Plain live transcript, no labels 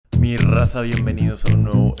Mi raza, bienvenidos a un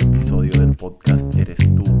nuevo episodio del podcast Eres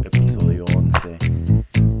tú, episodio 11.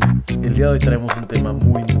 El día de hoy traemos un tema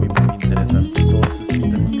muy interesante. Todos estos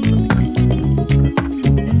temas que platicamos en el podcast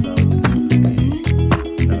son basados en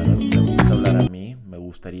cosas que la verdad me gusta hablar a mí. Me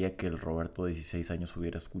gustaría que el Roberto de 16 años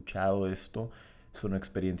hubiera escuchado esto. Son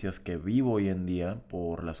experiencias que vivo hoy en día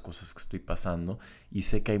por las cosas que estoy pasando. Y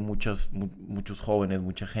sé que hay muchos jóvenes,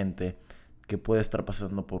 mucha gente que puede estar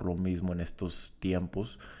pasando por lo mismo en estos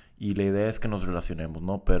tiempos. Y la idea es que nos relacionemos,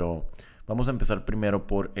 ¿no? Pero vamos a empezar primero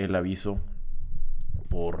por el aviso,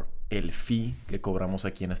 por el fee que cobramos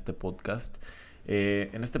aquí en este podcast.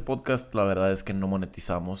 En este podcast la verdad es que no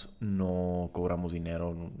monetizamos, no cobramos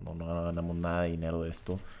dinero, no ganamos nada de dinero de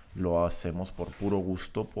esto. Lo hacemos por puro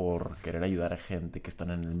gusto, por querer ayudar a gente que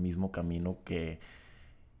están en el mismo camino, que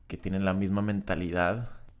tienen la misma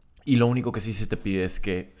mentalidad. Y lo único que sí se te pide es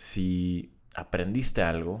que si aprendiste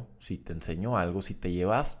algo, si te enseñó algo, si te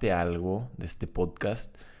llevaste algo de este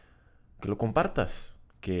podcast, que lo compartas,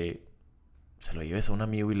 que se lo lleves a un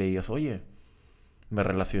amigo y le digas, oye, me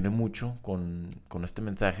relacioné mucho con este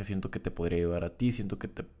mensaje, siento que te podría ayudar a ti, siento que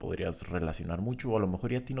te podrías relacionar mucho, o a lo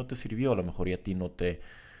mejor ya a ti no te sirvió, a lo mejor ya a ti no te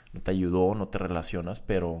ayudó, no te relacionas,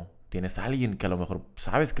 pero tienes a alguien que a lo mejor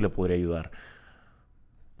sabes que le podría ayudar.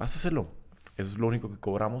 Pásaselo. Eso es lo único que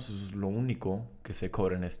cobramos, eso es lo único que se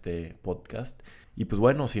cobra en este podcast. Y pues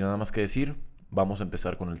bueno, sin nada más que decir, vamos a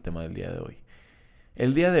empezar con el tema del día de hoy.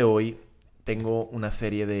 El día de hoy tengo una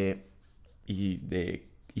serie de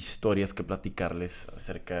historias que platicarles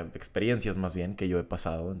acerca de experiencias más bien que yo he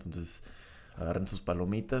pasado. Entonces agarren sus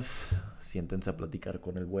palomitas, siéntense a platicar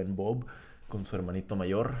con el buen Bob, con su hermanito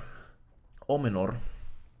mayor o menor.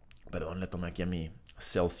 Perdón, le tomé aquí a mi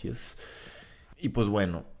Celsius. Y pues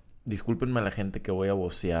bueno, discúlpenme a la gente que voy a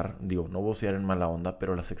vocear. Digo, no vocear en mala onda,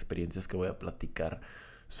 pero las experiencias que voy a platicar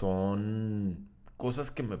son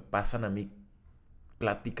cosas que me pasan a mí,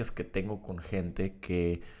 pláticas que tengo con gente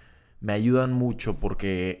que me ayudan mucho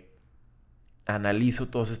porque analizo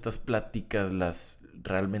todas estas pláticas, las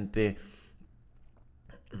realmente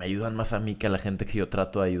me ayudan más a mí que a la gente que yo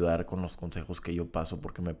trato de ayudar con los consejos que yo paso,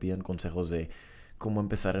 porque me piden consejos de cómo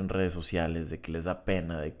empezar en redes sociales, de que les da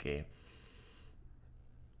pena, de que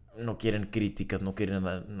no quieren críticas, no quieren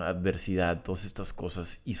adversidad, todas estas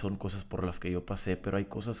cosas, y son cosas por las que yo pasé, pero hay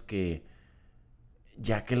cosas que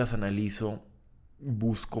ya que las analizo,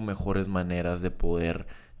 busco mejores maneras de poder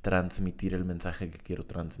transmitir el mensaje que quiero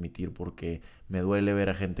transmitir, porque me duele ver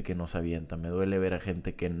a gente que no se avienta, me duele ver a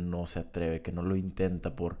gente que no se atreve, que no lo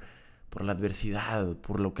intenta por la adversidad,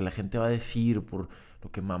 por lo que la gente va a decir, por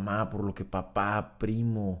lo que mamá, por lo que papá,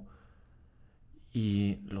 primo,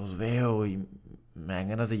 y los veo y me dan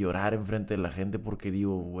ganas de llorar enfrente de la gente porque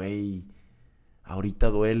digo, güey, ahorita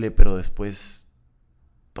duele, pero después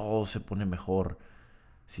todo se pone mejor.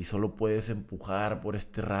 Si solo puedes empujar por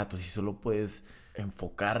este rato, si solo puedes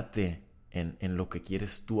enfocarte en lo que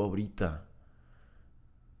quieres tú ahorita,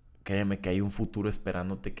 créeme que hay un futuro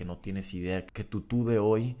esperándote que no tienes idea, que tu tú de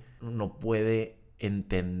hoy no puede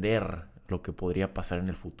entender lo que podría pasar en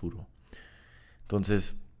el futuro.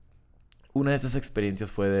 Entonces, una de estas experiencias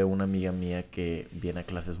fue de una amiga mía que viene a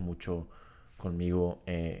clases mucho conmigo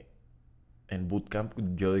en bootcamp.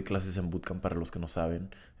 Yo doy clases en bootcamp para los que no saben.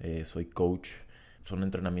 Soy coach. Son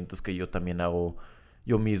entrenamientos que yo también hago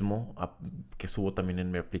yo mismo, que subo también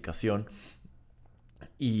en mi aplicación.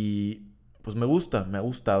 Y pues me ha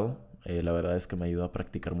gustado. La verdad es que me ayuda a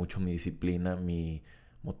practicar mucho mi disciplina, mi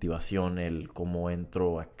motivación, el cómo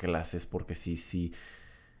entro a clases, porque sí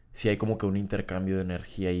hay como que un intercambio de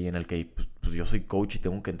energía ahí en el que pues yo soy coach y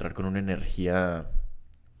tengo que entrar con una energía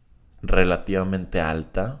relativamente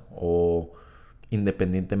alta, o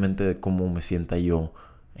independientemente de cómo me sienta yo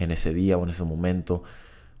en ese día o en ese momento,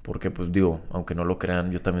 porque pues digo, aunque no lo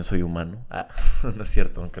crean, yo también soy humano. No es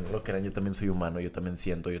cierto, aunque no lo crean, yo también soy humano, yo también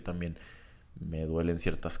siento, yo también me duelen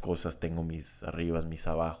ciertas cosas, tengo mis arribas, mis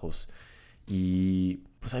abajos, y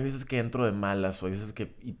pues hay veces que entro de malas, o hay veces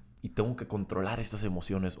que y tengo que controlar estas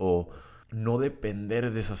emociones, o no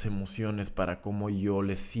depender de esas emociones para cómo yo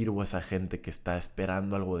les sirvo a esa gente que está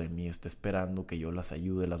esperando algo de mí, está esperando que yo las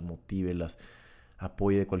ayude, las motive, las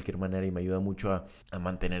apoye de cualquier manera, y me ayuda mucho a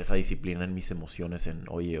mantener esa disciplina en mis emociones,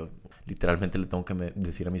 oye, literalmente le tengo que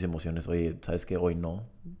decir a mis emociones, oye, ¿sabes qué? Hoy no,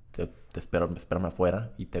 te espero, espérame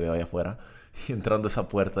afuera, y te veo allá afuera, y entrando a esa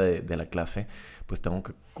puerta de la clase, pues tengo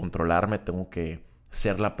que controlarme, tengo que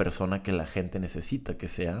ser la persona que la gente necesita que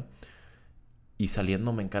sea, y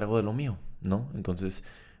saliendo me encargo de lo mío, ¿no? Entonces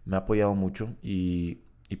me ha apoyado mucho, y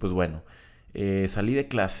pues bueno, salí de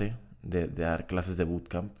clase, de dar clases de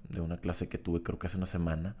bootcamp, de una clase que tuve creo que hace una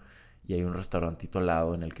semana, y hay un restaurantito al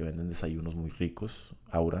lado en el que venden desayunos muy ricos.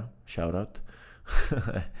 Aura, shout out.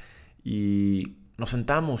 Y nos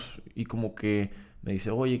sentamos y como que me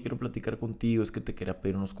dice, oye, quiero platicar contigo, es que te quería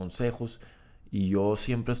pedir unos consejos. Y yo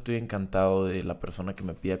siempre estoy encantado de la persona que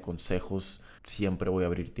me pida consejos. Siempre voy a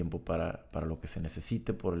abrir tiempo para lo que se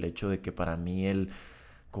necesite, por el hecho de que para mí el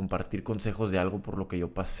compartir consejos de algo por lo que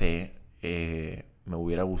yo pasé, me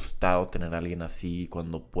hubiera gustado tener a alguien así.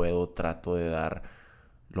 Cuando puedo trato de dar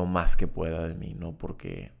lo más que pueda de mí, ¿no?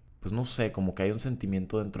 Porque, pues no sé, como que hay un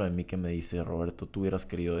sentimiento dentro de mí que me dice, Roberto, tú hubieras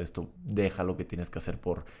querido esto, deja lo que tienes que hacer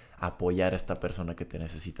por apoyar a esta persona que te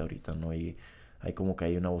necesita ahorita, ¿no? Y hay como que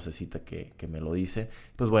hay una vocecita que me lo dice.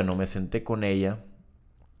 Pues bueno, me senté con ella,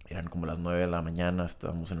 eran como las 9 de la mañana,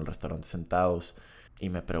 estábamos en el restaurante sentados, y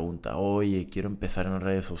me pregunta, oye, quiero empezar en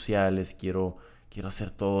redes sociales, quiero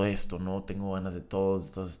hacer todo esto, ¿no? Tengo ganas de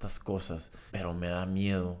todas estas cosas, pero me da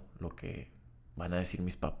miedo lo que van a decir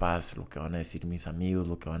mis papás, lo que van a decir mis amigos,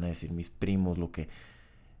 lo que van a decir mis primos, lo que...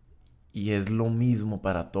 Y es lo mismo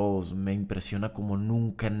para todos. Me impresiona como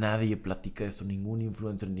nunca nadie platica de esto, ningún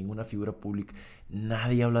influencer, ninguna figura pública,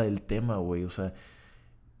 nadie habla del tema, güey. O sea,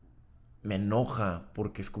 me enoja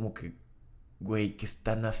porque es como que, güey, que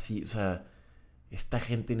están así, o sea, esta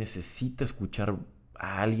gente necesita escuchar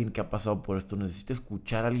a alguien que ha pasado por esto, necesita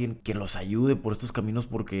escuchar a alguien que los ayude por estos caminos,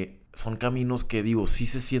 porque son caminos que, digo, sí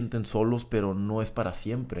se sienten solos, pero no es para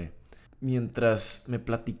siempre. Mientras me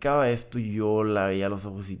platicaba esto, yo la veía a los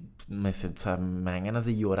ojos y o sea, me dan ganas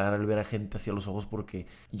de llorar al ver a gente hacia los ojos, porque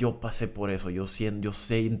yo pasé por eso, yo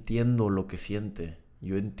sé, entiendo lo que siente,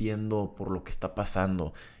 yo entiendo por lo que está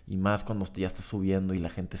pasando, y más cuando ya estás subiendo y la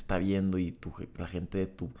gente está viendo y la gente de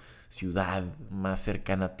tu ciudad más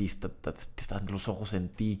cercana a ti están los ojos en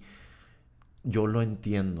ti. Yo lo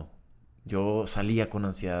entiendo. Yo salía con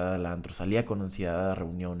ansiedad al antro, salía con ansiedad a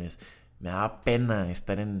reuniones, me daba pena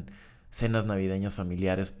estar en cenas navideñas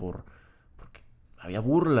familiares porque había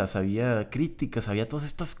burlas, había críticas, había todas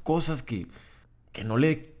estas cosas que no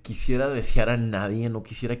le quisiera desear a nadie, no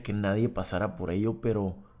quisiera que nadie pasara por ello,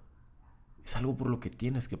 pero es algo por lo que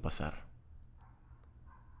tienes que pasar.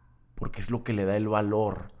 Porque es lo que le da el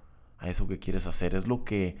valor a eso que quieres hacer, es lo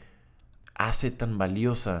que hace tan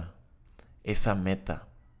valiosa esa meta.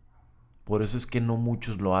 Por eso es que no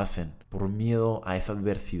muchos lo hacen, por miedo a esa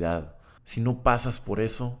adversidad. Si no pasas por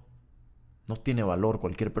eso, no tiene valor.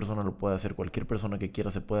 Cualquier persona lo puede hacer, cualquier persona que quiera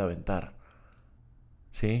se puede aventar.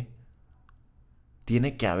 ¿Sí?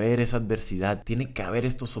 Tiene que haber esa adversidad, tiene que haber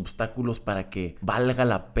estos obstáculos para que valga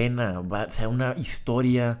la pena, sea una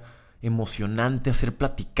historia emocionante a ser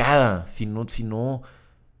platicada. Si no,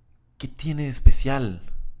 ¿qué tiene de especial?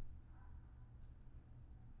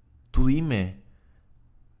 Tú dime.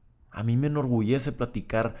 A mí me enorgullece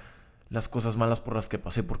platicar las cosas malas por las que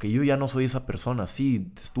pasé, porque yo ya no soy esa persona.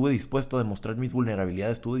 Sí, estuve dispuesto a demostrar mis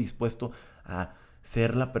vulnerabilidades, estuve dispuesto a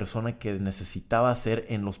ser la persona que necesitaba ser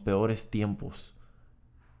en los peores tiempos.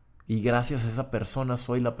 Y gracias a esa persona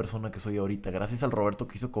soy la persona que soy ahorita. Gracias al Roberto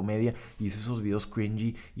que hizo comedia, hizo esos videos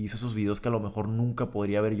cringy, hizo esos videos que a lo mejor nunca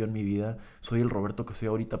podría ver yo en mi vida, soy el Roberto que soy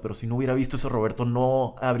ahorita. Pero si no hubiera visto ese Roberto,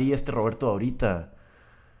 no habría este Roberto ahorita.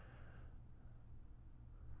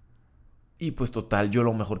 Y pues total, yo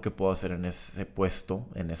lo mejor que puedo hacer en ese puesto,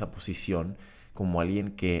 en esa posición, como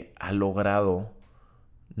alguien que ha logrado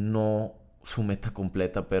no su meta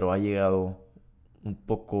completa, pero ha llegado un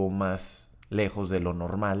poco más lejos de lo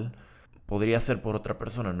normal, podría ser por otra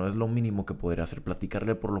persona. No es lo mínimo que podría hacer,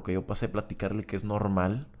 platicarle por lo que yo pasé, platicarle que es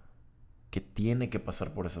normal, que tiene que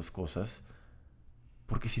pasar por esas cosas,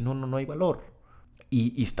 porque si no, no hay valor.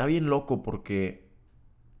 Y está bien loco porque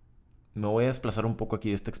me voy a desplazar un poco aquí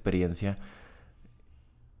de esta experiencia.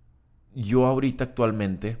 Yo ahorita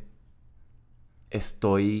actualmente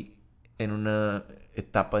estoy en una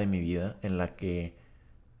etapa de mi vida en la que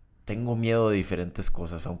tengo miedo de diferentes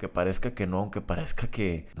cosas, aunque parezca que no, aunque parezca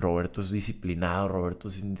que Roberto es disciplinado, Roberto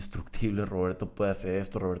es indestructible, Roberto puede hacer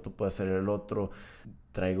esto, Roberto puede hacer el otro.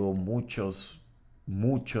 Traigo muchas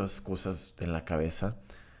cosas en la cabeza,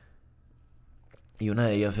 y una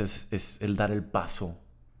de ellas es el dar el paso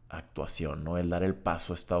a actuación, ¿no? El dar el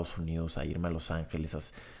paso a Estados Unidos, a irme a Los Ángeles, a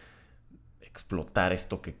explotar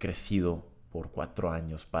esto que he crecido por 4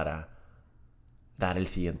 años para dar el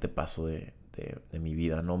siguiente paso de mi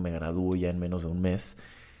vida, ¿no? Me gradúo ya en menos de un mes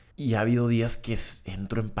y ha habido días que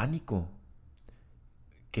entro en pánico,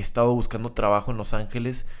 que he estado buscando trabajo en Los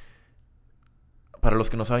Ángeles. Para los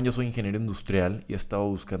que no saben, yo soy ingeniero industrial y he estado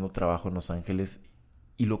buscando trabajo en Los Ángeles,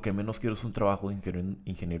 y lo que menos quiero es un trabajo de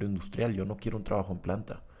ingeniero industrial. Yo no quiero un trabajo en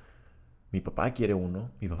planta. Mi papá quiere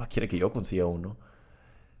uno, mi papá quiere que yo consiga uno,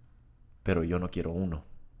 pero yo no quiero uno.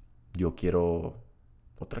 Yo quiero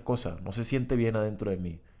otra cosa. No se siente bien adentro de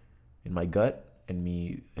mí. En my gut,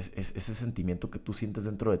 ese sentimiento que tú sientes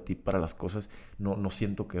dentro de ti para las cosas, no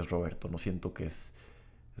siento que es Roberto, no siento que es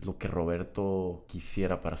lo que Roberto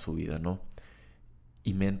quisiera para su vida, ¿no?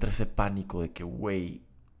 Y me entra ese pánico de que, güey,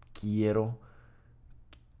 quiero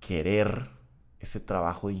querer ese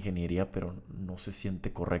trabajo de ingeniería, pero no se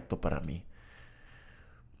siente correcto para mí.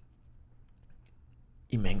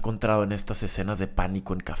 Y me he encontrado en estas escenas de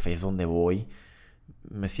pánico en cafés donde voy.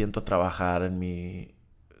 Me siento a trabajar en mi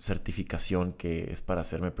certificación, que es para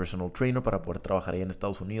hacerme personal trainer, para poder trabajar ahí en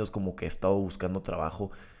Estados Unidos. Como que he estado buscando trabajo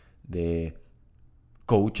de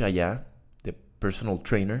coach allá, de personal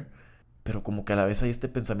trainer. Pero como que a la vez hay este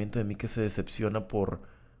pensamiento de mí que se decepciona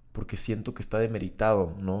porque siento que está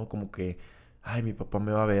demeritado, ¿no? Como que, ay, mi papá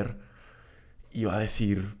me va a ver y va a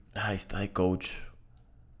decir, ay, está de coach,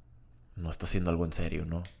 no está haciendo algo en serio,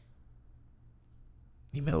 ¿no?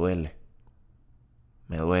 Y me duele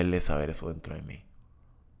saber eso dentro de mí.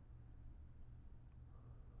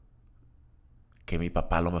 Que mi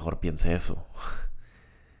papá a lo mejor piense eso.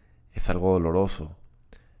 Es algo doloroso.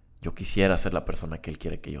 Yo quisiera ser la persona que él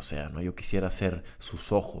quiere que yo sea, ¿no? Yo quisiera ser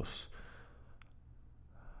sus ojos.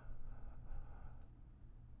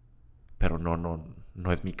 Pero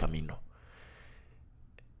no es mi camino.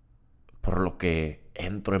 Por lo que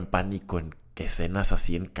entro en pánico en escenas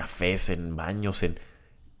así, en cafés, en baños,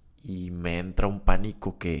 y me entra un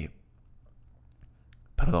pánico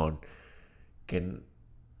perdón, que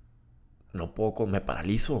no puedo, me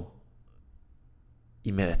paralizo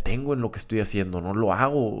y me detengo en lo que estoy haciendo, no lo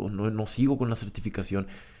hago, no sigo con la certificación.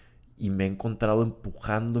 Y me he encontrado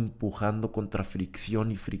empujando contra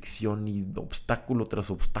fricción y obstáculo tras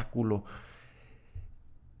obstáculo.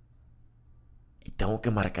 Y tengo que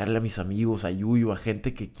marcarle a mis amigos, a Yuyo, a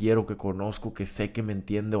gente que quiero, que conozco, que sé que me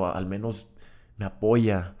entiende o al menos me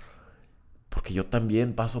apoya. Porque yo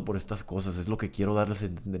también paso por estas cosas, es lo que quiero darles a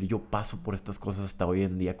entender. Yo paso por estas cosas hasta hoy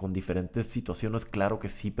en día con diferentes situaciones, claro que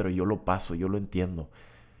sí, pero yo lo paso, yo lo entiendo.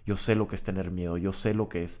 Yo sé lo que es tener miedo, yo sé lo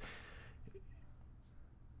que es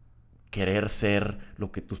querer ser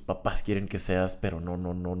lo que tus papás quieren que seas, pero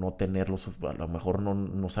no tenerlo. A lo mejor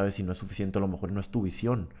no sabes si no es suficiente, a lo mejor no es tu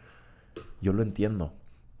visión. Yo lo entiendo.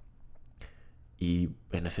 Y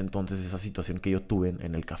en ese entonces, esa situación que yo tuve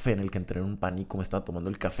en el café, en el que entré en un pánico, me estaba tomando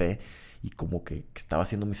el café y como que estaba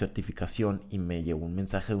haciendo mi certificación y me llegó un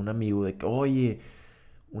mensaje de un amigo de que, oye,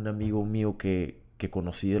 un amigo mío que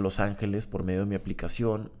conocí de Los Ángeles por medio de mi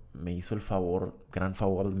aplicación, me hizo el favor, gran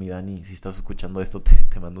favor, mi Dani, si estás escuchando esto,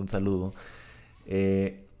 te mando un saludo.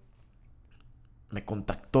 Eh, Me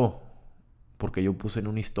contactó porque yo puse en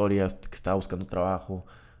una historia que estaba buscando trabajo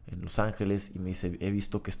en Los Ángeles y me dice, he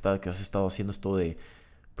visto que has estado haciendo esto de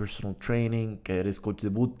personal training, que eres coach de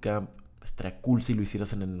bootcamp, estaría cool si lo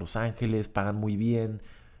hicieras en Los Ángeles, pagan muy bien,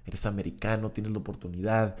 eres americano, tienes la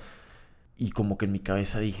oportunidad. Y como que en mi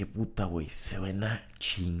cabeza dije, puta, güey, suena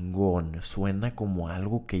chingón, suena como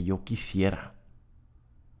algo que yo quisiera.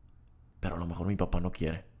 Pero a lo mejor mi papá no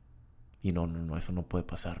quiere. Y no, eso no puede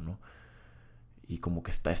pasar, ¿no? Y como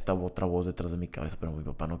que está esta otra voz detrás de mi cabeza, pero mi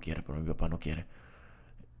papá no quiere, pero mi papá no quiere.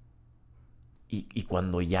 Y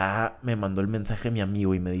cuando ya me mandó el mensaje mi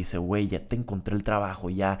amigo y me dice, güey, ya te encontré el trabajo,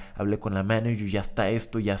 ya hablé con la manager, ya está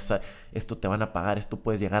esto, esto te van a pagar, esto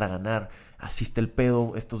puedes llegar a ganar, así está el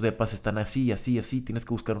pedo, estos depas están así, así, así, tienes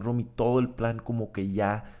que buscar un room y todo el plan como que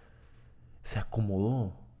ya se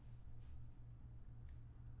acomodó.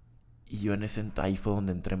 Y yo ahí fue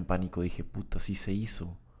donde entré en pánico, dije, puta, sí se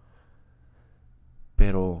hizo.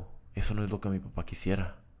 Pero eso no es lo que mi papá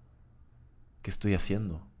quisiera. ¿Qué estoy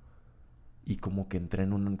haciendo? Y como que entré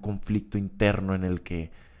en un conflicto interno en el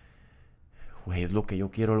que, güey, es lo que yo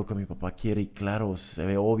quiero, lo que mi papá quiere. Y claro, se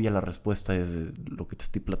ve obvia la respuesta desde lo que te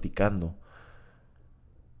estoy platicando.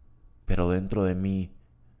 Pero dentro de mí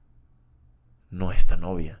no es tan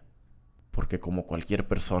obvia. Porque como cualquier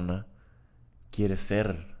persona, quieres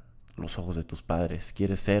ser los ojos de tus padres.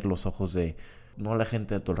 Quieres ser los ojos de, no la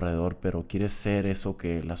gente de tu alrededor, pero quieres ser eso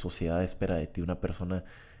que la sociedad espera de ti. Una persona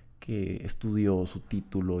que estudió su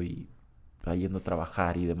título y va yendo a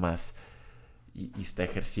trabajar y demás. Y está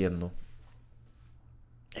ejerciendo.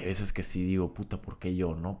 Hay veces que sí digo, puta, ¿por qué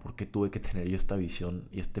yo, no? ¿Por qué tuve que tener yo esta visión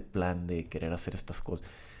y este plan de querer hacer estas cosas?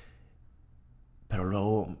 Pero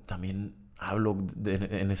luego también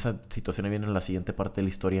en esa situación, ahí viene la siguiente parte de la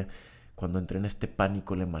historia. Cuando entré en este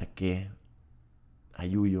pánico le marqué a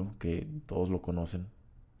Yuyo, que todos lo conocen.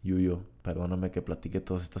 Yuyo, perdóname que platique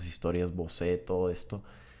todas estas historias, vocé todo esto,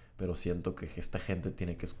 pero siento que esta gente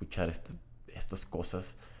tiene que escuchar estas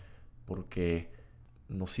cosas porque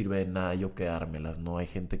no sirve de nada yo quedármelas, ¿no? Hay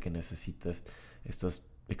gente que necesita estas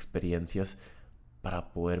experiencias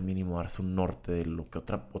para poder mínimo darse un norte de lo que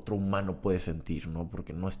otro humano puede sentir, ¿no?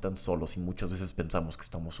 Porque no están solos y muchas veces pensamos que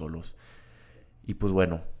estamos solos. Y pues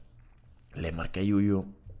bueno, le marqué a Yuyo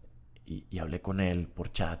y hablé con él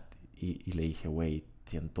por chat y le dije, güey,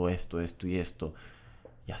 siento esto, esto y esto.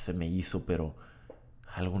 Ya se me hizo, pero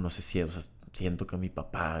algo no sé si, o sea, siento que mi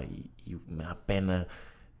papá y me da pena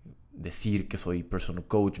decir que soy personal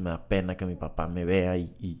coach, me da pena que mi papá me vea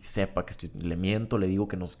y sepa que le miento, le digo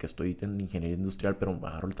que estoy en ingeniería industrial, pero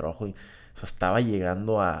agarro el trabajo y, o sea, estaba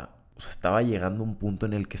llegando a un punto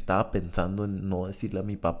en el que estaba pensando en no decirle a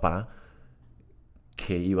mi papá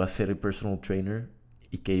que iba a ser el personal trainer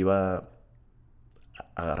y que iba a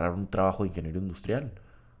agarrar un trabajo de ingeniero industrial.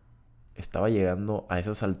 Estaba llegando a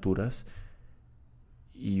esas alturas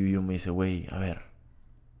y yo me dice, güey, a ver,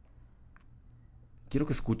 quiero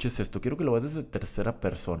que escuches esto, quiero que lo veas desde tercera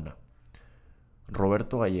persona.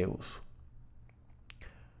 Roberto Gallegos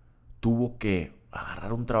tuvo que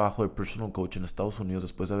agarrar un trabajo de personal coach en Estados Unidos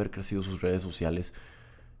después de haber crecido sus redes sociales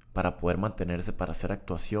para poder mantenerse, para hacer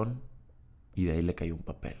actuación, y de ahí le cayó un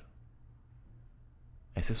papel.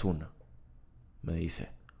 Esa es una, me dice.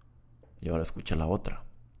 Y ahora escucha la otra.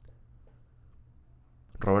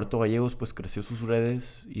 Roberto Gallegos pues creció sus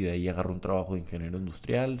redes y de ahí agarró un trabajo de ingeniero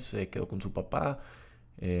industrial, se quedó con su papá,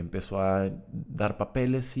 empezó a dar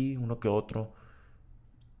papeles, sí, uno que otro,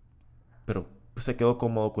 pero pues, se quedó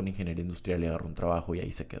cómodo con ingeniería industrial y agarró un trabajo y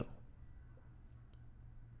ahí se quedó.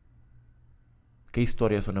 ¿Qué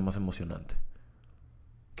historia suena más emocionante?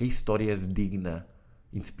 ¿Qué historia es digna,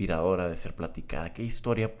 inspiradora de ser platicada? ¿Qué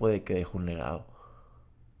historia puede que deje un legado?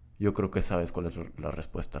 Yo creo que sabes cuál es la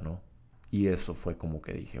respuesta, ¿no? Y eso fue como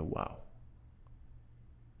que dije, wow.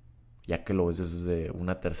 Ya que lo ves desde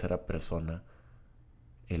una tercera persona,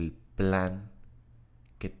 el plan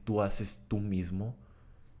que tú haces tú mismo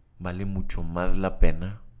vale mucho más la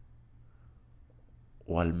pena,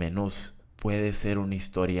 o al menos puede ser una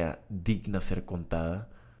historia digna ser contada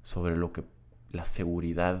sobre lo que la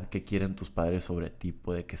seguridad que quieren tus padres sobre ti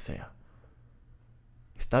puede que sea.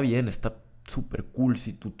 Está bien, está súper cool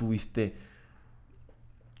si tú tuviste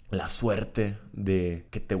la suerte de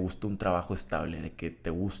que te gusta un trabajo estable, de que te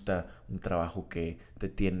gusta un trabajo que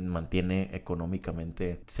mantiene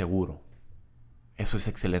económicamente seguro. Eso es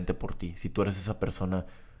excelente por ti. Si tú eres esa persona,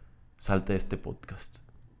 salte de este podcast.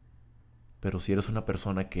 Pero si eres una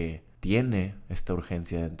persona que tiene esta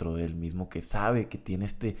urgencia dentro de él mismo, que sabe que tiene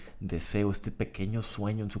este deseo, este pequeño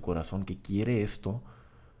sueño en su corazón, que quiere esto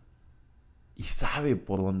y sabe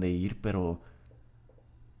por dónde ir, pero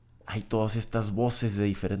hay todas estas voces de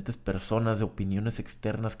diferentes personas, de opiniones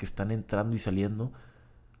externas que están entrando y saliendo.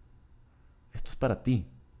 Esto es para ti.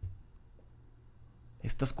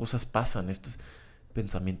 Estas cosas pasan, estos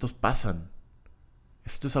pensamientos pasan.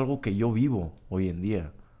 Esto es algo que yo vivo hoy en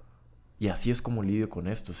día. Y así es como lidio con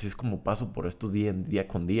esto, así es como paso por esto día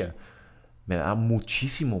con día. Me da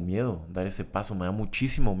muchísimo miedo dar ese paso, me da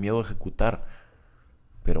muchísimo miedo ejecutar.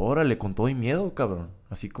 Pero órale, con todo y miedo, cabrón.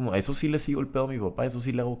 Así como, a eso sí le sigo el pedo a mi papá, eso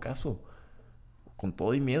sí le hago caso. Con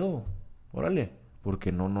todo y miedo, órale.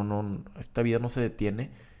 Porque no, esta vida no se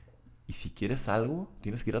detiene. Y si quieres algo,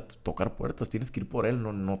 tienes que ir a tocar puertas, tienes que ir por él,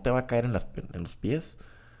 no te va a caer en los pies.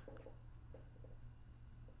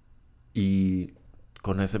 Y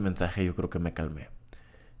con ese mensaje yo creo que me calmé.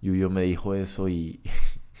 Yuyo me dijo eso y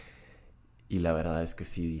y la verdad es que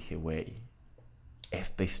sí dije, güey,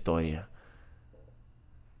 esta historia,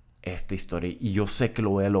 y yo sé que lo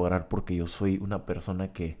voy a lograr porque yo soy una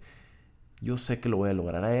persona que yo sé que lo voy a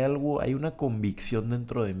lograr. Hay una convicción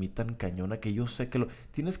dentro de mí tan cañona que yo sé que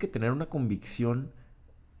tienes que tener una convicción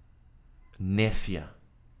necia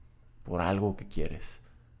por algo que quieres.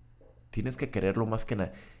 Tienes que quererlo más que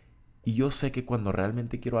nada. Y yo sé que cuando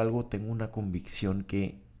realmente quiero algo, tengo una convicción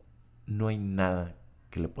que no hay nada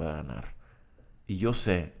que le pueda ganar. Y yo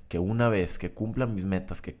sé que una vez que cumpla mis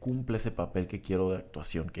metas, que cumpla ese papel que quiero de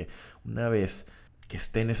actuación, que una vez que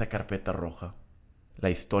esté en esa carpeta roja, la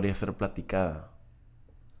historia a ser platicada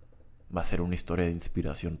va a ser una historia de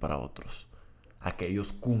inspiración para otros. A que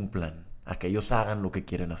ellos cumplan, a que ellos hagan lo que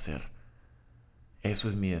quieren hacer. Eso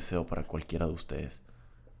es mi deseo para cualquiera de ustedes.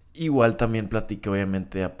 Igual también platiqué,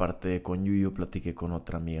 obviamente, aparte de con Yuyo, platiqué con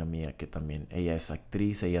otra amiga mía que también, ella es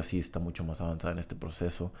actriz, ella sí está mucho más avanzada en este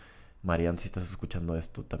proceso. Marian, si estás escuchando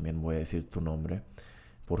esto, también voy a decir tu nombre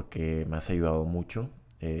porque me has ayudado mucho.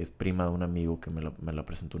 Es prima de un amigo que me la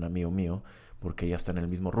presentó un amigo mío porque ella está en el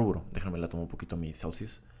mismo rubro. Déjame la tomo un poquito a mis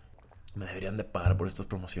socios. Me deberían de pagar por estas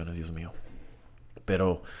promociones, Dios mío.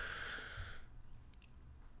 Pero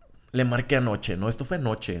le marqué anoche, ¿no? Esto fue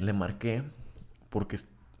anoche. Le marqué porque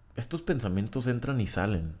estos pensamientos entran y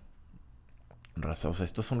salen. Raza, o sea,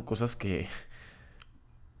 estas son cosas que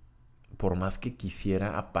por más que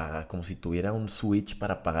quisiera apagar, como si tuviera un switch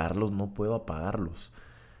para apagarlos, no puedo apagarlos.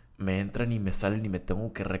 Me entran y me salen y me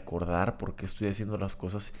tengo que recordar por qué estoy haciendo las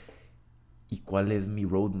cosas y cuál es mi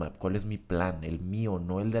roadmap, cuál es mi plan, el mío,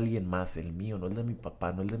 no el de alguien más, el mío, no el de mi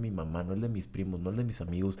papá, no el de mi mamá, no el de mis primos, no el de mis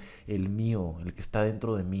amigos, el mío, el que está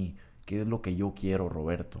dentro de mí. ¿Qué es lo que yo quiero,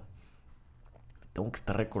 Roberto? Tengo que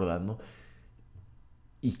estar recordando.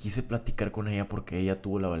 Y quise platicar con ella porque ella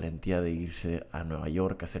tuvo la valentía de irse a Nueva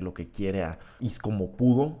York, a hacer lo que quiere. Y como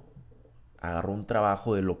pudo, agarró un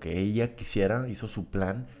trabajo de lo que ella quisiera, hizo su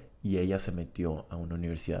plan y ella se metió a una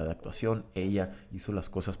universidad de actuación. Ella hizo las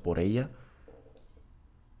cosas por ella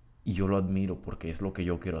y yo lo admiro porque es lo que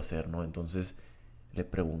yo quiero hacer, ¿no? Entonces le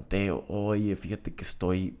pregunté, oye, fíjate que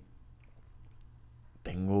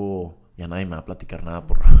ya nadie me va a platicar nada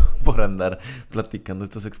por, por andar platicando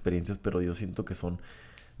estas experiencias, pero yo siento que son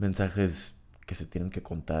mensajes que se tienen que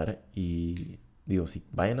contar y digo, si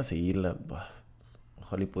vayan a seguirla,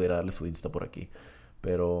 ojalá y pudiera darle su Insta por aquí,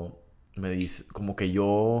 pero me dice, como que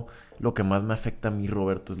lo que más me afecta a mí,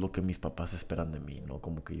 Roberto, es lo que mis papás esperan de mí, ¿no?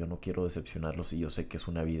 Como que yo no quiero decepcionarlos y yo sé que es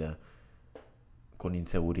una vida con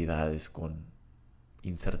inseguridades, con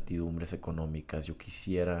incertidumbres económicas. Yo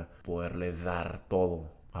quisiera poderles dar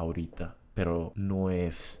todo ahorita, pero no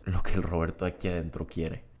es lo que el Roberto aquí adentro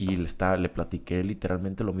quiere. Y le platiqué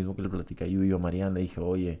literalmente lo mismo que le platicé yo a Mariana. Le dije,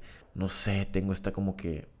 oye, no sé, tengo esta como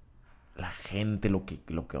que la gente, lo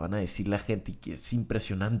que van a decir la gente, y que es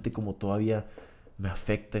impresionante como todavía me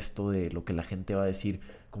afecta esto de lo que la gente va a decir,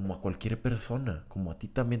 como a cualquier persona, como a ti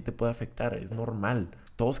también te puede afectar, es normal.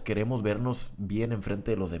 Todos queremos vernos bien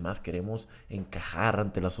enfrente de los demás, queremos encajar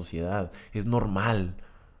ante la sociedad, es normal.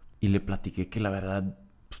 Y le platiqué que la verdad,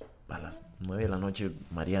 pues, a las 9 de la noche,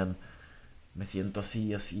 Marian, me siento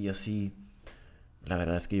así, así, así. La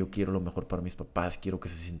verdad es que yo quiero lo mejor para mis papás, quiero que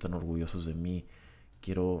se sientan orgullosos de mí.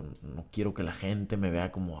 No quiero que la gente me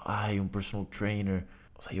vea como, ay, un personal trainer.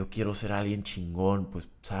 O sea, yo quiero ser alguien chingón, pues,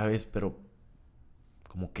 ¿sabes? Pero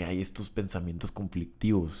como que hay estos pensamientos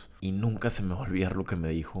conflictivos. Y nunca se me va a olvidar lo que me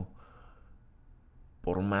dijo.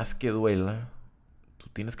 Por más que duela, tú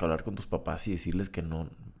tienes que hablar con tus papás y decirles que no,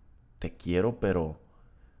 te quiero, pero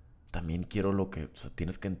también quiero o sea,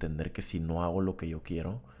 tienes que entender que si no hago lo que yo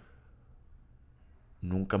quiero,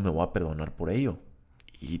 nunca me voy a perdonar por ello.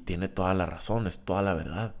 Y tiene toda la razón, es toda la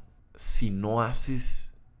verdad. Si no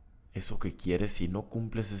haces eso que quieres, si no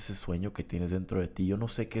cumples ese sueño que tienes dentro de ti, yo no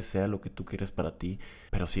sé qué sea lo que tú quieres para ti,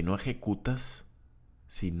 pero si no ejecutas,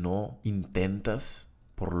 si no intentas,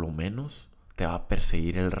 por lo menos te va a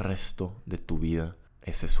perseguir el resto de tu vida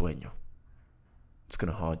ese sueño. It's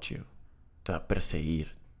gonna haunt you. Te va a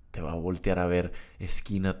perseguir, te va a voltear a ver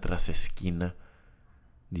esquina tras esquina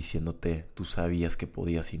diciéndote, tú sabías que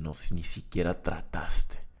podías y no, ni siquiera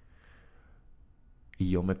trataste. Y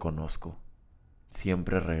yo me conozco.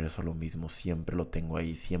 Siempre regreso a lo mismo, siempre lo tengo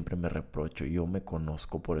ahí, siempre me reprocho. Yo me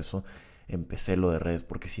conozco, por eso empecé lo de redes,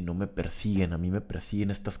 porque si no me persiguen, a mí me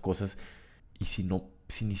persiguen estas cosas. Y si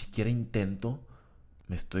ni siquiera intento,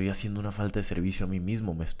 me estoy haciendo una falta de servicio a mí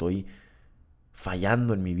mismo, me estoy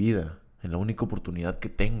fallando en mi vida, en la única oportunidad que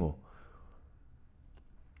tengo.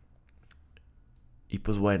 Y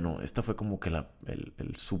pues bueno, esta fue como que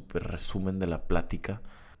el súper resumen de la plática.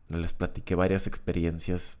 Les platiqué varias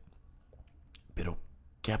experiencias, pero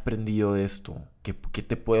 ¿qué aprendí yo de esto? ¿Qué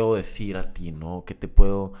te puedo decir a ti, no? ¿Qué te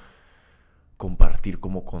puedo compartir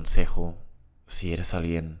como consejo si eres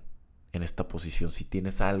alguien en esta posición? Si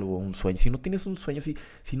tienes algo, un sueño. Si no tienes un sueño,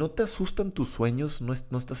 si no te asustan tus sueños, no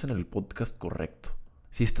estás en el podcast correcto.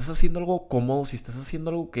 Si estás haciendo algo cómodo, si estás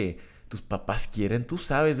haciendo algo que tus papás quieren, tú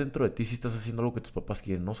sabes dentro de ti si estás haciendo algo que tus papás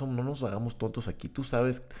quieren. No nos hagamos tontos aquí. Tú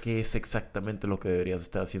sabes qué es exactamente lo que deberías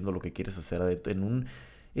estar haciendo, lo que quieres hacer adentro. En un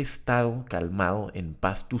estado calmado, en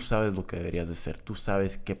paz, tú sabes lo que deberías de ser. Tú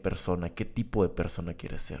sabes qué tipo de persona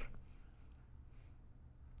quieres ser.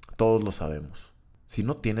 Todos lo sabemos. Si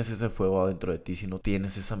no tienes ese fuego adentro de ti, si no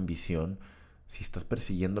tienes esa ambición, si estás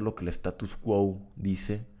persiguiendo lo que el status quo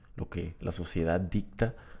dice, lo que la sociedad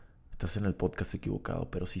dicta, estás en el podcast equivocado.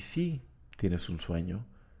 Pero si sí tienes un sueño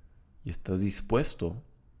y estás dispuesto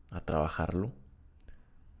a trabajarlo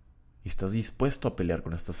y estás dispuesto a pelear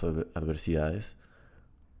con estas adversidades,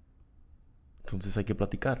 entonces hay que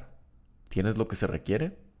platicar. ¿Tienes lo que se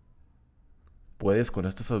requiere? ¿Puedes con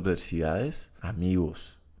estas adversidades?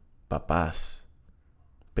 Amigos, papás,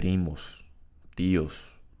 primos,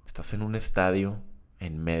 tíos. Estás en un estadio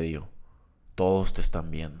en medio. Todos te están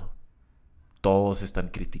viendo. Todos están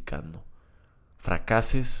criticando.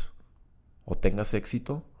 Fracases o tengas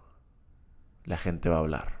éxito, la gente va a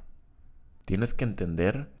hablar. Tienes que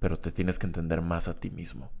entender, pero te tienes que entender más a ti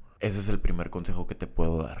mismo. Ese es el primer consejo que te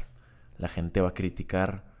puedo dar. La gente va a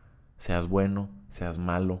criticar, seas bueno, seas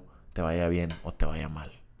malo, te vaya bien o te vaya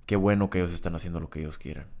mal. Qué bueno que ellos están haciendo lo que ellos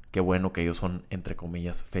quieren. Qué bueno que ellos son, entre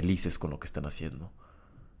comillas, felices con lo que están haciendo.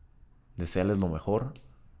 Deséales lo mejor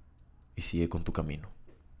y sigue con tu camino.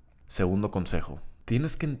 Segundo consejo.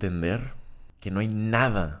 Tienes que entender que no hay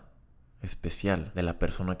nada especial de la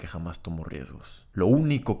persona que jamás tomó riesgos. Lo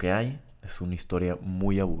único que hay es una historia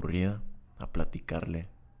muy aburrida a platicarle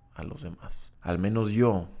a los demás. Al menos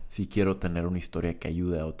yo sí quiero tener una historia que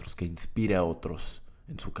ayude a otros, que inspire a otros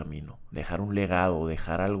en su camino. Dejar un legado,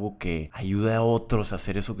 dejar algo que ayude a otros a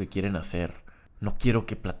hacer eso que quieren hacer. No quiero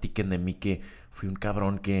que platiquen de mí que fui un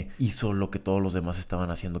cabrón que hizo lo que todos los demás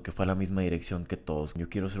estaban haciendo, que fue a la misma dirección que todos. Yo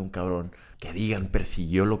quiero ser un cabrón que digan,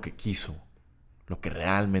 persiguió lo que quiso, lo que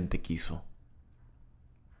realmente quiso.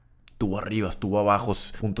 Estuvo arriba, estuvo abajo,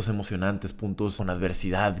 puntos emocionantes, puntos con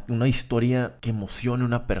adversidad. Una historia que emocione a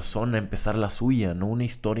una persona a empezar la suya, no una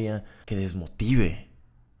historia que desmotive.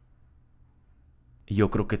 Y yo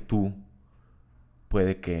creo que tú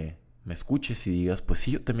puede que me escuches y digas, pues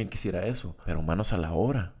sí, yo también quisiera eso, pero manos a la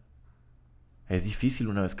obra. Es difícil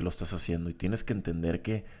una vez que lo estás haciendo y tienes que entender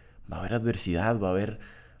que va a haber adversidad, va a haber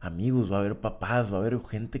amigos, va a haber papás, va a haber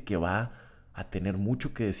gente que va a tener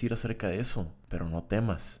mucho que decir acerca de eso, pero no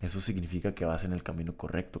temas. Eso significa que vas en el camino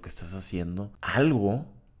correcto, que estás haciendo algo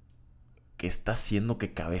que está haciendo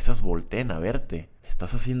que cabezas volteen a verte.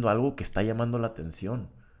 Estás haciendo algo que está llamando la atención,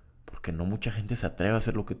 porque no mucha gente se atreve a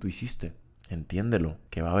hacer lo que tú hiciste. Entiéndelo,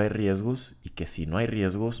 que va a haber riesgos y que si no hay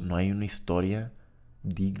riesgos, no hay una historia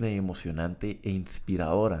digna y emocionante e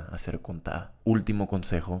inspiradora a ser contada. Último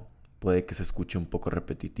consejo, puede que se escuche un poco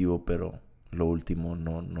repetitivo, pero lo último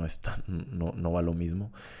no va lo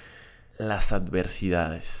mismo. Las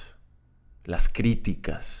adversidades, las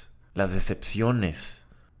críticas, las decepciones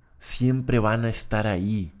siempre van a estar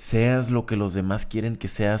ahí. Seas lo que los demás quieren que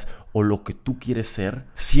seas o lo que tú quieres ser,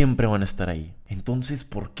 siempre van a estar ahí. Entonces,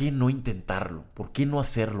 ¿por qué no intentarlo? ¿Por qué no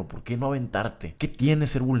hacerlo? ¿Por qué no aventarte? ¿Qué tiene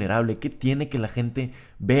ser vulnerable? ¿Qué tiene que la gente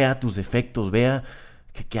vea tus defectos, vea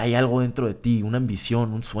que hay algo dentro de ti, una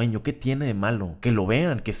ambición, un sueño? ¿Qué tiene de malo? Que lo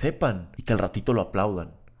vean, que sepan y que al ratito lo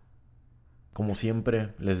aplaudan. Como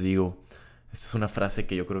siempre les digo, esta es una frase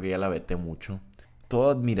que yo creo que ya la veté mucho.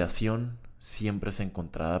 Toda admiración siempre es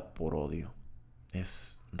encontrada por odio.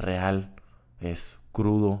 Es real, es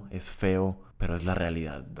crudo, es feo, pero es la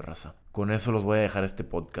realidad, raza. Con eso los voy a dejar este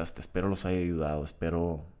podcast. Espero los haya ayudado,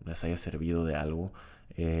 espero les haya servido de algo.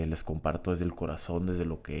 Les comparto desde el corazón, desde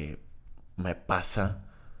lo que me pasa.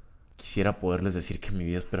 Quisiera poderles decir que mi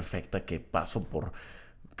vida es perfecta, que paso por...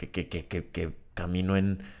 que camino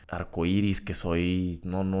en arcoíris, que soy...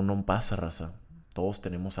 No pasa, raza. Todos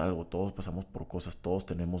tenemos algo, todos pasamos por cosas, todos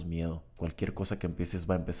tenemos miedo. Cualquier cosa que empieces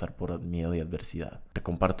va a empezar por miedo y adversidad. Te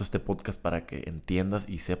comparto este podcast para que entiendas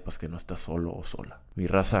y sepas que no estás solo o sola. Mi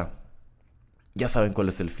raza, ya saben cuál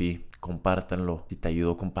es el fee. Compártanlo. Si te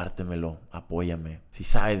ayudó, compártemelo. Apóyame. Si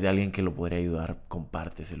sabes de alguien que lo podría ayudar,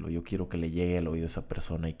 compárteselo. Yo quiero que le llegue al oído a esa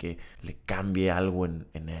persona y que le cambie algo en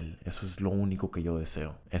él. Eso es lo único que yo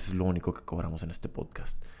deseo. Eso es lo único que cobramos en este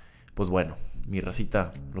podcast. Pues bueno, mi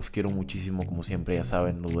racita, los quiero muchísimo, como siempre, ya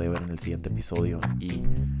saben, los voy a ver en el siguiente episodio y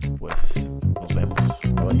pues